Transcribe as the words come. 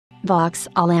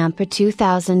Vauxhall Ampera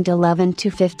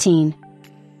 2011-15.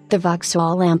 The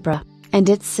Vauxhall Ampera, and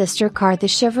its sister car the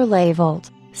Chevrolet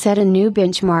Volt, set a new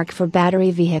benchmark for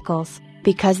battery vehicles,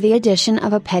 because the addition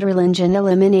of a petrol engine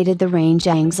eliminated the range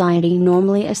anxiety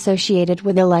normally associated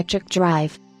with electric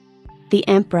drive. The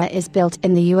Ampera is built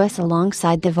in the US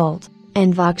alongside the Volt,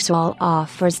 and Vauxhall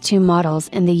offers two models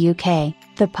in the UK,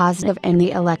 the Positive and the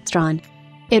Electron.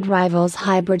 It rivals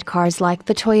hybrid cars like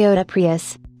the Toyota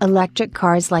Prius, electric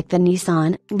cars like the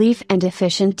Nissan Leaf, and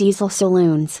efficient diesel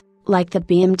saloons, like the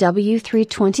BMW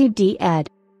 320d ed.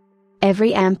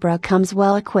 Every Ampera comes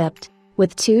well equipped,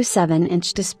 with two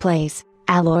 7-inch displays,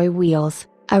 alloy wheels,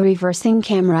 a reversing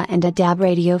camera and a DAB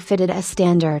radio fitted as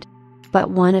standard. But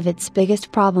one of its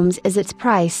biggest problems is its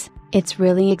price. It's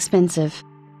really expensive.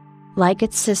 Like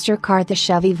its sister car the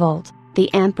Chevy Volt, the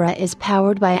Ampera is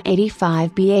powered by a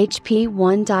 85 bhp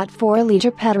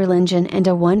 1.4-liter petrol engine and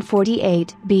a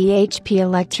 148 bhp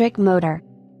electric motor.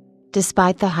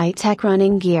 Despite the high-tech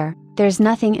running gear, there's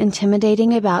nothing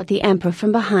intimidating about the Ampera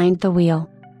from behind the wheel.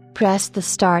 Press the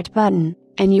start button,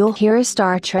 and you'll hear a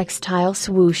Star Trek-style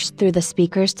swoosh through the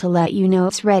speakers to let you know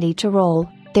it's ready to roll.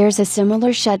 There's a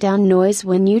similar shutdown noise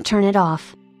when you turn it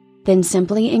off. Then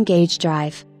simply engage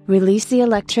drive, release the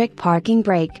electric parking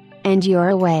brake, and you're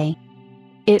away.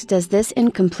 It does this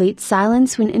in complete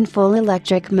silence when in full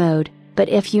electric mode, but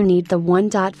if you need the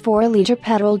 1.4-liter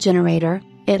petrol generator,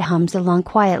 it hums along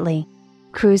quietly.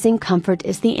 Cruising comfort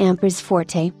is the Ampera's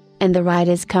forte, and the ride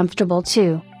is comfortable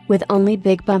too, with only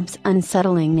big bumps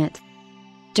unsettling it.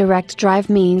 Direct drive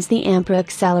means the Ampera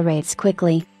accelerates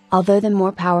quickly, although the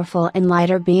more powerful and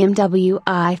lighter BMW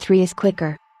i3 is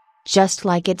quicker. Just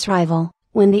like its rival,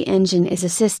 when the engine is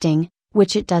assisting,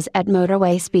 which it does at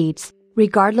motorway speeds,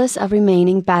 regardless of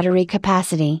remaining battery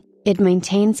capacity, it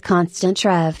maintains constant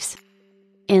revs.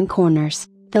 In corners,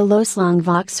 the low-slung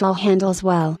Vauxhall handles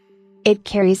well. It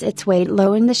carries its weight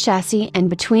low in the chassis and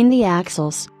between the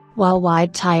axles, while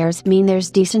wide tires mean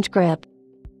there's decent grip.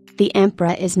 The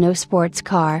Ampera is no sports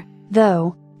car,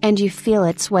 though, and you feel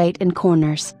its weight in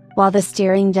corners, while the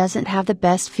steering doesn't have the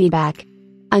best feedback.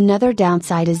 Another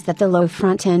downside is that the low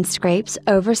front end scrapes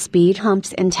over speed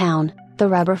humps in town. The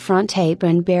rubber front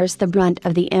apron bears the brunt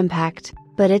of the impact,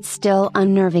 but it's still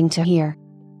unnerving to hear.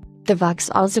 The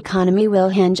Vauxhall's economy will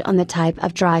hinge on the type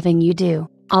of driving you do,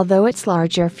 although its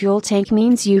larger fuel tank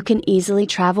means you can easily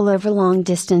travel over long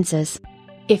distances.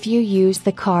 If you use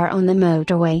the car on the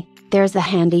motorway, there's a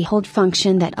handy hold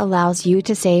function that allows you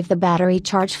to save the battery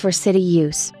charge for city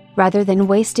use, rather than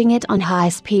wasting it on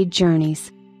high-speed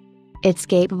journeys. It's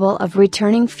capable of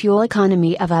returning fuel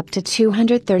economy of up to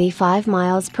 235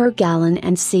 miles per gallon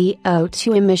and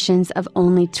CO2 emissions of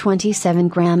only 27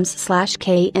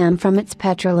 grams/km from its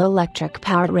petrol-electric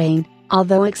powertrain,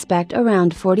 although expect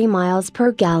around 40 miles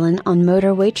per gallon on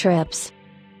motorway trips.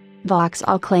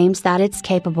 Vauxhall claims that it's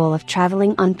capable of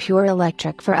traveling on pure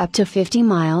electric for up to 50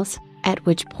 miles, at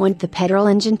which point the petrol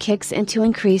engine kicks in to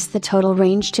increase the total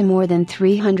range to more than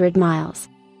 300 miles.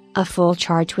 A full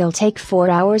charge will take 4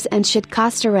 hours and should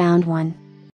cost around $1.